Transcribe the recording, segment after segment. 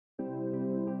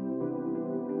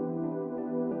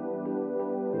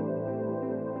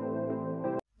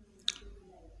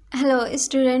Hello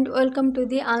student, welcome to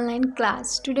the online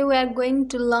class. Today we are going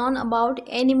to learn about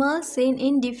animals seen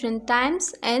in different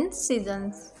times and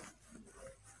seasons.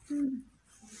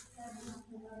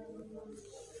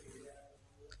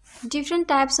 Different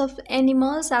types of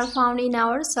animals are found in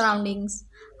our surroundings.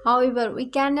 However, we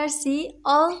cannot see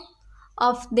all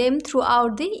of them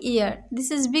throughout the year.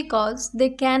 This is because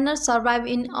they cannot survive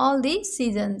in all the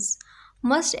seasons.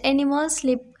 Most animals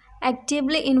live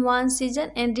actively in one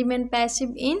season and remain passive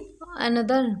in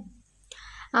another.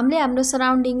 हामीले हाम्रो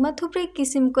सराउन्डिङमा थुप्रै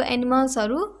किसिमको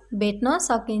एनिमल्सहरू भेट्न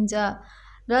सकिन्छ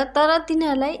र तर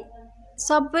तिनीहरूलाई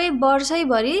सबै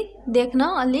वर्षैभरि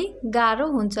देख्न अलि गाह्रो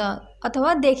हुन्छ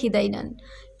अथवा देखिँदैनन्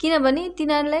किनभने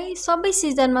तिनीहरूलाई सबै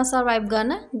सिजनमा सर्भाइभ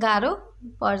गर्न गाह्रो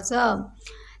पर्छ।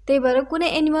 त्यही भएर कुनै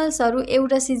एनिमल्सहरू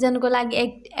एउटा सिजनको लागि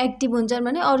एक्टिभ हुन्छन्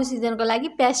भने अरू सिजनको लागि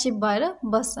प्यासिभ भएर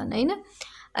बस्छन् हैन।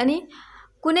 अनि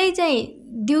कुनै चाहिँ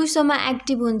दिउँसोमा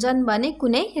एक्टिभ हुन्छन् भने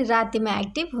कुनै रातिमा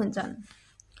एक्टिभ हुन्छन्।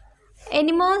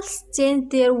 Animals change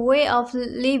their way of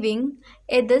living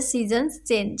as the seasons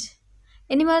change.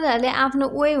 एनिमलहरूले आफ्नो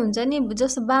वे हुन्छ नि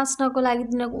जस्तो बाँच्नको लागि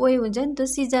तिनीहरूको वे हुन्छ नि त्यो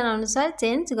सिजन अनुसार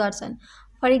चेन्ज गर्छन्।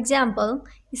 For example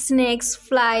snacks,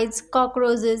 flies,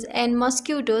 ककरोचेस and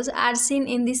mosquitoes are seen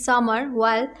in the summer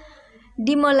while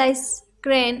डिमोलाइज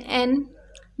crane and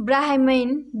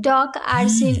Brahmin duck are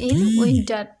seen in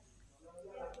winter.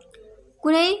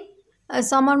 कुनै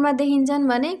समरमा देखिन्छन्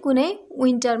भने कुनै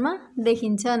विन्टरमा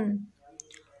देखिन्छन्।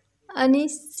 अनि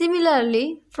similarly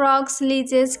फ्रग्स,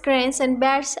 leeches, cranes and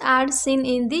bats are seen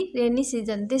in the rainy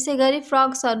season. त्यसैगरी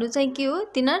फ्रग्सहरू चाहिँ के हो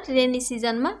तिनीहरू रेनी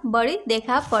सिजनमा बढी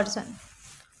देखा पर्छन्।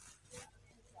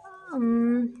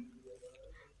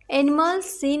 Animals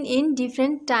seen in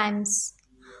different times.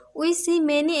 We see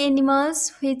many animals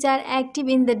which are active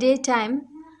in the daytime.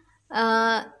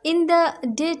 In the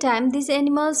daytime, these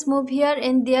animals move here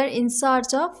and there in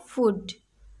search of food.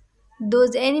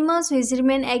 Those animals which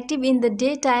remain active in the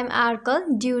daytime are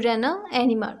called diurnal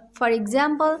animals. For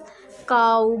example,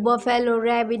 cow, buffalo,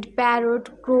 rabbit, parrot,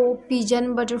 crow,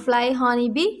 pigeon, butterfly,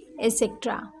 honeybee,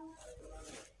 etc.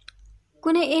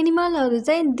 कुनै एनिमलहरू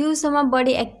चाहिँ दिउँसोमा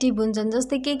बढी active हुन्छन्।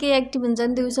 जस्तै के active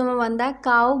हुन्छन् दिउँसोमा भन्दा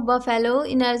cow, buffalo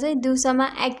यिनीहरू चाहिँ दिउँसोमा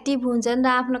एक्टिभ हुन्छन् र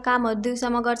आफ्नो कामहरू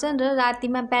दिउँसोमा गर्छन् र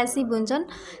रातिमा प्यासिभ हुन्छन्।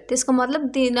 त्यसको मतलब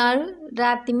तिनीहरू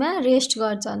रातिमा रेस्ट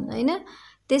गर्छन् हैन।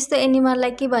 त्यस्तो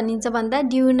एनिमललाई के भनिन्छ भन्दा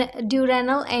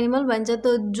ड्युरानल एनिमल भन्छ।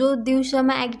 त्यो जो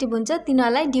दिउँसोमा एक्टिभ हुन्छ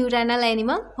तिनीहरूलाई ड्युरानल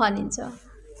एनिमल भनिन्छ।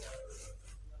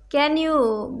 Can you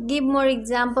give more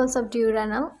examples of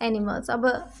diurnal animals? अब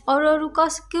अरू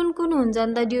कुन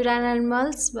हुन्छन् त diurnal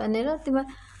animals भनेर तिमी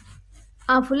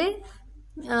आफूले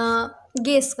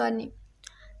गेस गर्ने।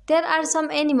 There are some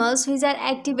animals which are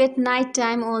active at night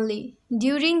time only.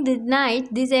 During the night,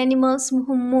 these animals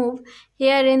move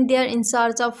here and there in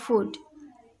search of food.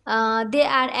 They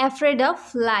are afraid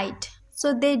of light,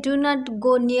 so they do not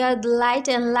go near the light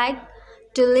and like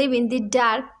to live in the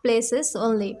dark places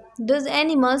only. Those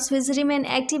animals which remain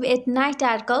active at night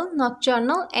are called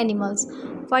nocturnal animals.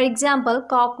 For example,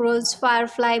 cockroach,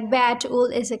 firefly, bat,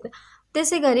 owl, etc.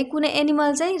 त्यसैगरी कुनै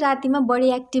animal चाहिँ रातिमा बढी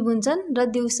active हुन्छन् र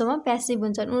दिउँसोमा passive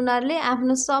हुन्छन्। उनीहरूले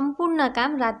आफ्नो सम्पूर्ण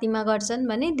काम रातिमा गर्छन्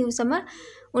भने दिउँसोमा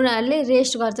उनीहरूले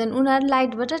रेस्ट गर्छन्। उनीहरू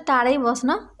लाइटबाट टाढै बस्न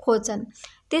खोज्छन्।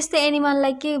 त्यस्तो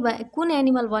एनिमललाई कुन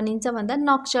एनिमल भनिन्छ भन्दा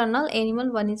नक्टर्नल एनिमल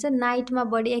भनिन्छ। नाइटमा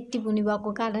बढी एक्टिभ हुने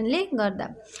भएको कारणले गर्दा।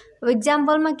 अब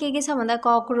एक्जाम्पलमा के छ भन्दा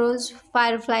cockroach,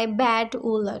 Firefly, bat,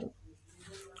 ओलहरू।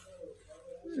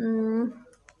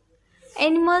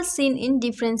 Animals seen in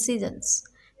different seasons.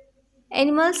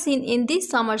 Animals seen in the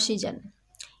summer season.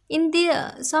 In the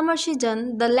summer season,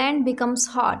 the land becomes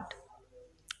hot.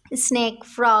 Snake,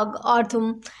 frog,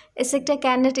 earthworm, etc.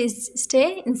 cannot stay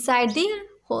inside the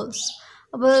holes.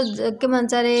 अब के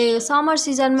भन्छ अरे summer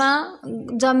सिजनमा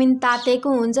जमिन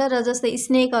तातेको हुन्छ र जस्तै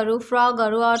स्नेकहरू,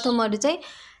 फ्रगहरू, अर्थवर्महरू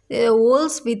चाहिँ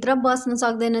होल्स भित्र बस्न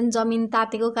सक्दैनन् जमिन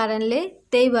तातेको कारणले।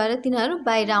 त्यही भएर तिनीहरू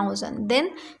बाहिर आउँछन्।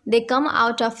 Then they come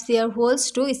out of their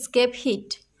holes to escape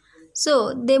heat. So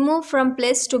they move from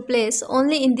place to place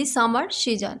only in the summer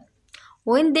season.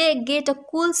 When they get a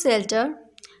cool shelter,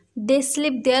 they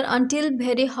sleep there until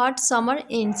very hot summer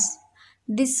ends.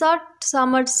 This short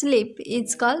summer sleep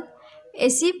is called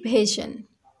एसिभेसन।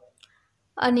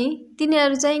 अनि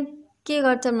तिनीहरू चाहिँ के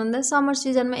गर्छन् भन्दा summer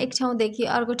सिजनमा एक ठाउँदेखि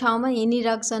अर्को ठाउँमा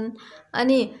हिँडिराख्छन्।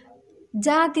 अनि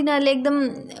जहाँ तिनीहरूले एकदम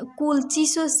कुल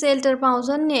चिसो सेल्टर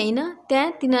पाउँछन् नि हैन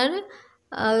त्यहाँ तिनीहरू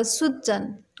सुत्छन्।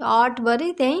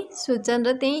 हटभरि त्यहीँ सुत्छन्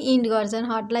र त्यहीँ इन्ड गर्छन्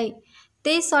हटलाई।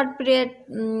 त्यही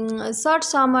सर्ट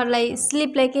समरलाई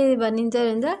स्लिपलाई के भनिन्छ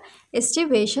भन्छ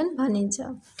एस्टिभेसन भनिन्छ।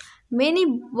 Many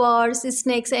birds,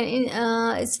 snakes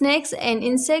and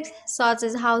insects such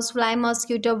as housefly,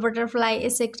 mosquito, butterfly,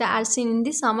 etc. are seen in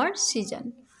the summer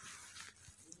season.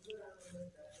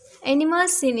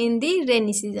 Animals seen in the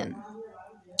rainy season.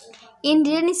 In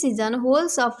rainy season,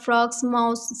 holes of frogs,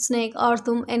 mouse, snake,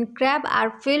 earthworm, and crab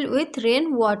are filled with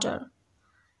rain water.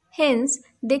 Hence,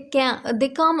 they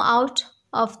come out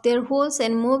of their holes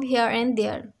and move here and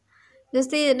there.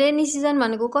 जस्तै rainy season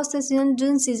भनेको कस्तो season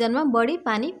जुन सिजनमा बढी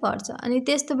पानी पर्छ अनि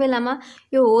त्यस्तो बेलामा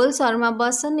यो होल्सहरुमा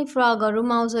बस्छन् नि फ्रगहरु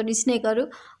माउसहरु स्नेकहरु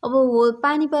अब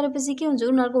पानी परेपछि के हुन्छ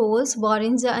उनीहरुको होल्स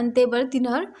भरिन्छ अनि त्यही भएर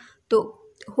तिनीहरु त्यो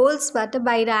होल्सबाट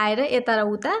बाहिर आएर यता र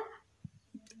उता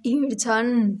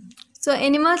हिँड्छन्. So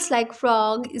animals like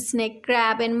frog, snake,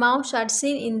 crab and mouse are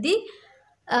seen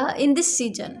in this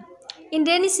season. In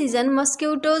rainy season,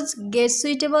 mosquitoes get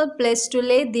suitable place to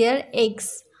lay their eggs.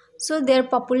 So their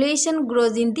population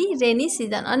grows in the rainy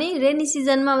season. अनि rainy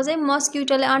season मा चाहिँ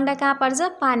मस्किटोले अंडा कहाँ पार्छ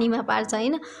पानीमा पार्छ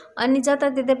हैन अनि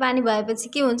जताततै पानी भएपछि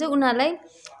के हुन्छ उनीहरुलाई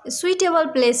सुइटेबल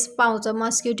प्लेस पाउँछ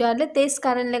मस्किटोहरुले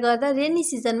त्यसकारणले गर्दा रेनी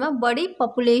सिजनमा बढी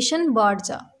पपुलेसन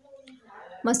बढ्छ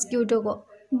मस्किटोको.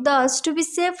 Thus, to be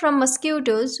safe from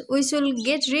mosquitoes, we should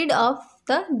get rid of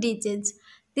the ditches.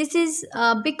 This is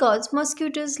because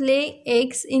mosquitoes lay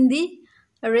eggs in the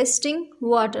resting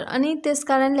water. अनि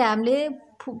त्यसकारणले हामीले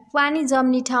पानी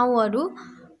जम्ने ठाउँहरु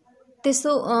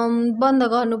त्यसो बन्द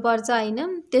गर्नुपर्छ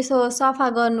हैन त्यसो सफा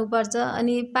गर्नुपर्छ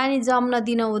अनि पानी जम्न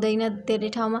दिन हुँदैन धेरै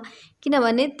ठाउँमा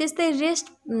किनभने त्यस्तै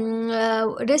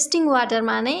रेस्टिङ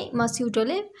वाटरमा नै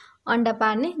मस्किटोले अंडा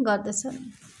पार्ने गर्दछन्.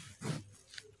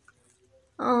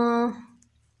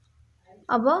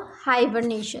 About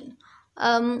hibernation.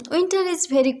 Winter is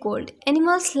very cold.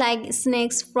 Animals like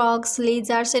snakes, frogs,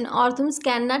 lizards and earthworms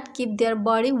cannot keep their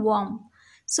body warm.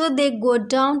 So they go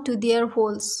down to their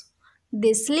holes.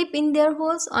 They sleep in their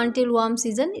holes until warm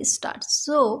season starts.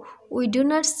 So we do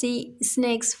not see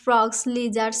snakes, frogs,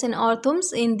 lizards and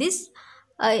earthworms in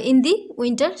the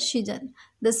winter season.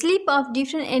 The sleep of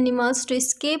different animals to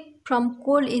escape from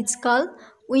cold is called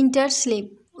winter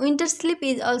sleep. Winter sleep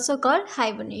is also called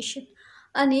hibernation.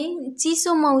 अनि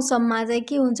चिसो मौसममा चाहिँ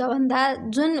के हुन्छ भन्दा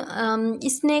जुन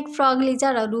snake frog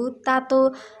लिजरहरु तातो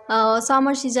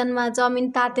summer सिजनमा जमिन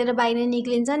तातेर बाहिर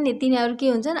निक्लिन्छन् नि तिनीहरु के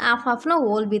हुन्छन् आफ्नो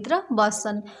होल भित्र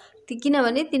बस्छन्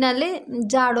किनभने तिनीहरुले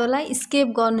जाडोलाई स्केप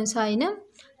गर्नु छ हैन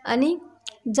अनि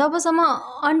जबसम्म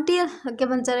अन्टिल के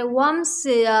भन्छ रे वार्म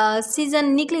सिजन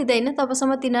निक्लिदैन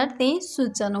तबसम्म तिनीहरु त्यही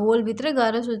सुत्छन् होल भित्र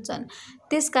गएर सुत्छन्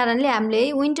त्यसकारणले हामीले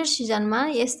विन्टर सिजनमा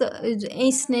यस्तो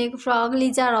स्नेक फ्रग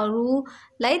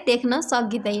लिजरहरुलाई देख्न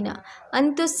सकिदैन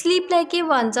अनि त्यो स्लीपलाई के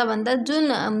भन्छ भन्दा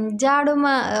जुन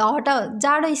जाडोमा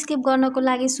जाडो स्केप गर्नको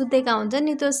लागि सुतेका हुन्छन्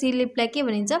नि त्यो स्लीपलाई के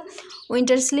भनिन्छ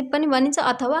विन्टर स्लीप पनि भनिन्छ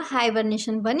अथवा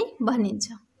हाइबरनेसन पनि भनिन्छ.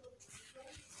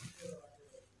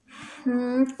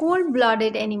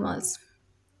 Cold-blooded animals.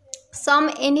 Some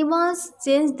animals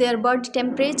change their body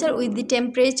temperature with the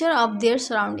temperature of their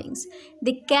surroundings.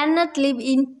 They cannot live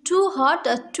in too hot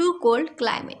or too cold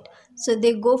climate. So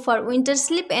they go for winter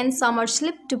sleep and summer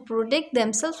sleep to protect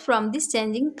themselves from this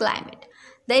changing climate.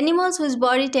 The animals whose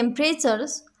body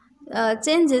temperatures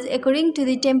changes according to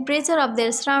the temperature of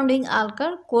their surrounding are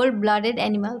called cold-blooded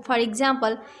animals. For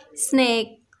example,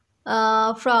 snake,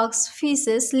 frogs,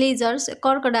 fishes, lizards,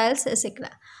 crocodiles, etc.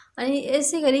 अनि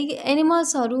यसै गरी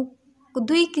एनिमल्सहरु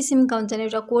दुई किसिमका हुन्छन्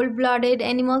एउटा cold blooded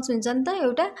animals हुन्छन् त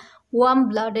एउटा वार्म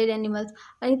ब्लडेड एनिमल्स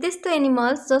अनि त्यस्तो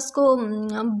एनिमल्स जसको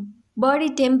बडी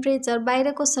टेम्परेचर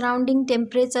बाहिरको सराउन्डिङ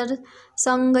टेम्परेचर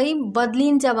सँगै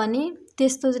बदलिन्छ भने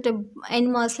त्यस्तो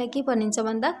एनिमल्सलाई के भनिन्छ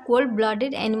भन्दा कोल्ड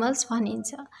ब्लडेड एनिमल्स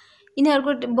भनिन्छ.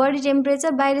 यिनीहरुको बडी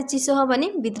टेम्परेचर बाहिर चिसो हो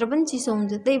भने भित्र पनि चिसो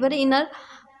हुन्छ त्यही भएर यिनीहरु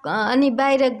अनि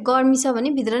बाहिर गर्मी छ भने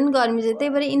भित्र पनि गर्मी छ त्यही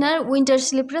भएर यिनीहरु विन्टर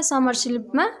स्लीप र समर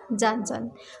स्लीपमा जान्छन्.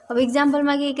 अब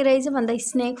एक्जाम्पलमा के रहेछ भन्दा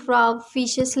snake frog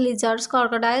fishes lizards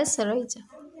crocodiles रहेछ.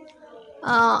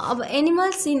 अब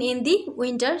animals in the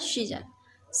winter season.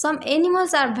 Some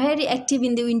animals are very active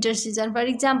in the winter season. For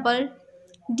example,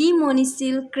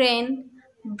 demonicil, crane,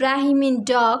 Brahmin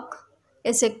dog,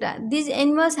 etc. These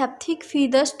animals have thick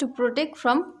feathers to protect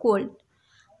from cold.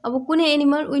 अब कुनै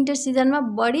animal winter सिजनमा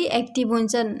बढी active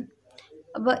हुन्छन्.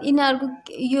 अब यिनीहरुको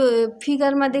यो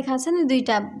फिगरमा देखाछ नि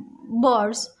दुईटा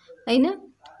birds हैन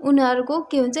उनीहरुको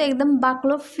के हुन्छ एकदम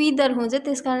बाक्लो फिदर हुन्छ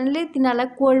त्यसकारणले तिनीहरुलाई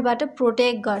कोल्डबाट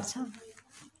प्रोटेक्ट गर्छ.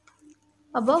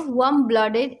 अब warm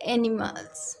blooded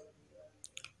animals.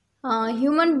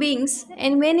 Human beings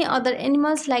and many other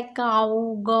animals like cow,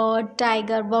 goat,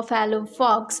 tiger, buffalo,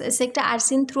 fox, etc. are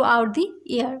seen throughout the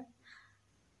year.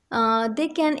 They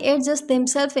can adjust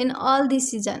themselves in all the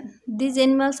season. These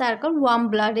animals are called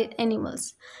warm-blooded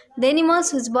animals. The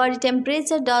animals whose body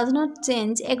temperature does not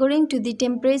change according to the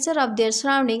temperature of their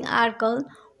surrounding are called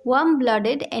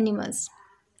warm-blooded animals.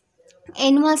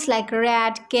 Animals like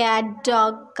rat, cat,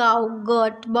 dog, cow,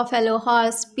 goat, buffalo,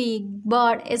 horse, pig,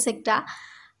 bird, etc.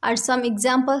 are some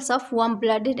examples of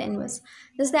warm-blooded animals.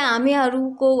 जस्तै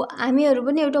हामीहरू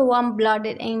पनि एउटा warm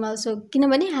blooded animals हो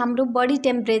किनभने हाम्रो body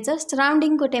temperature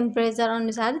सराउन्डिङको temperature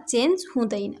अनुसार change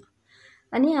हुँदैन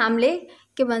अनि हामीले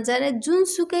के भन्छ अरे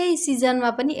जुनसुकै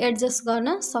सिजनमा पनि एडजस्ट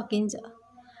गर्न सकिन्छ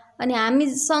अनि हामी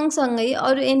सँगसँगै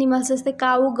अरु एनिमल्स जस्तै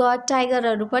काउ गट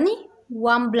टाइगरहरू पनि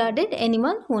वार्म ब्लडेड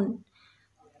एनिमल हुन्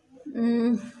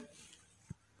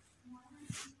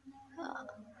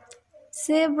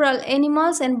Several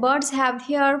animals and birds have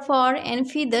hair, fur, and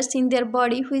feathers in their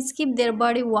body which keep their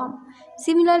body warm.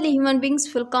 Similarly, human beings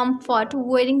feel comfort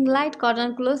wearing light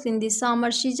cotton clothes in the summer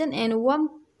season and warm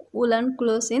woolen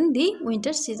clothes in the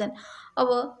winter season. अब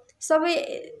सबै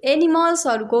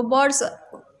एनिमल्सहरुको birds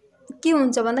के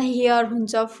हुन्छ भन्दा hair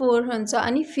हुन्छ, for हुन्छ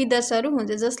अनि फिदर्सहरु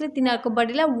हुन्छ जसले तिनीहरुको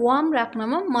बडीलाई वार्म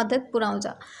राख्नमा मद्दत पुर्याउँछ.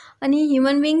 अनि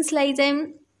ह्युमन बीइंग्सलाई चाहिँ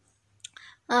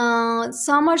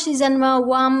समर सिजनमा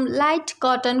वार्म लाइट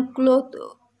कटन क्लोथ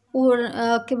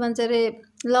के भन्छ रे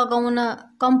लगाउन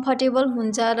कम्फर्टेबल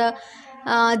हुन्छ र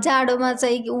जाडोमा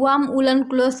चाहिँ वार्म वुलन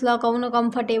क्लोथ लगाउन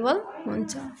कम्फर्टेबल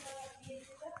हुन्छ.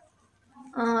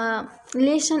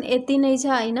 लेसन यति नै छ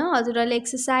हैन हजुरहरुले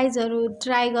एक्सरसाइजहरु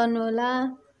ट्राई गर्नु होला.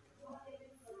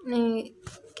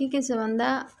 के छ भन्दा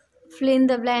fill in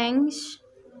the blanks,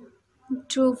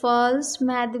 true false,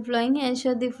 match the following,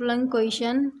 answer the following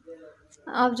question.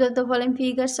 Observe the following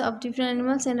figures of different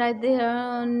animals and write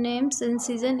their names and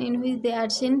season in which they are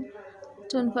seen.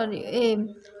 Turn for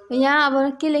यहाँ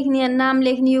अब के लेख्ने नाम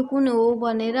लेख्ने यो कुन हो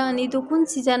भनेर अनि त्यो कुन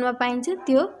सिजनमा पाइन्छ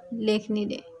त्यो लेख्ने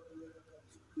रे.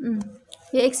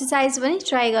 यो एक्सरसाइज पनि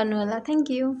ट्राई गर्नु होला.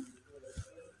 Thank you.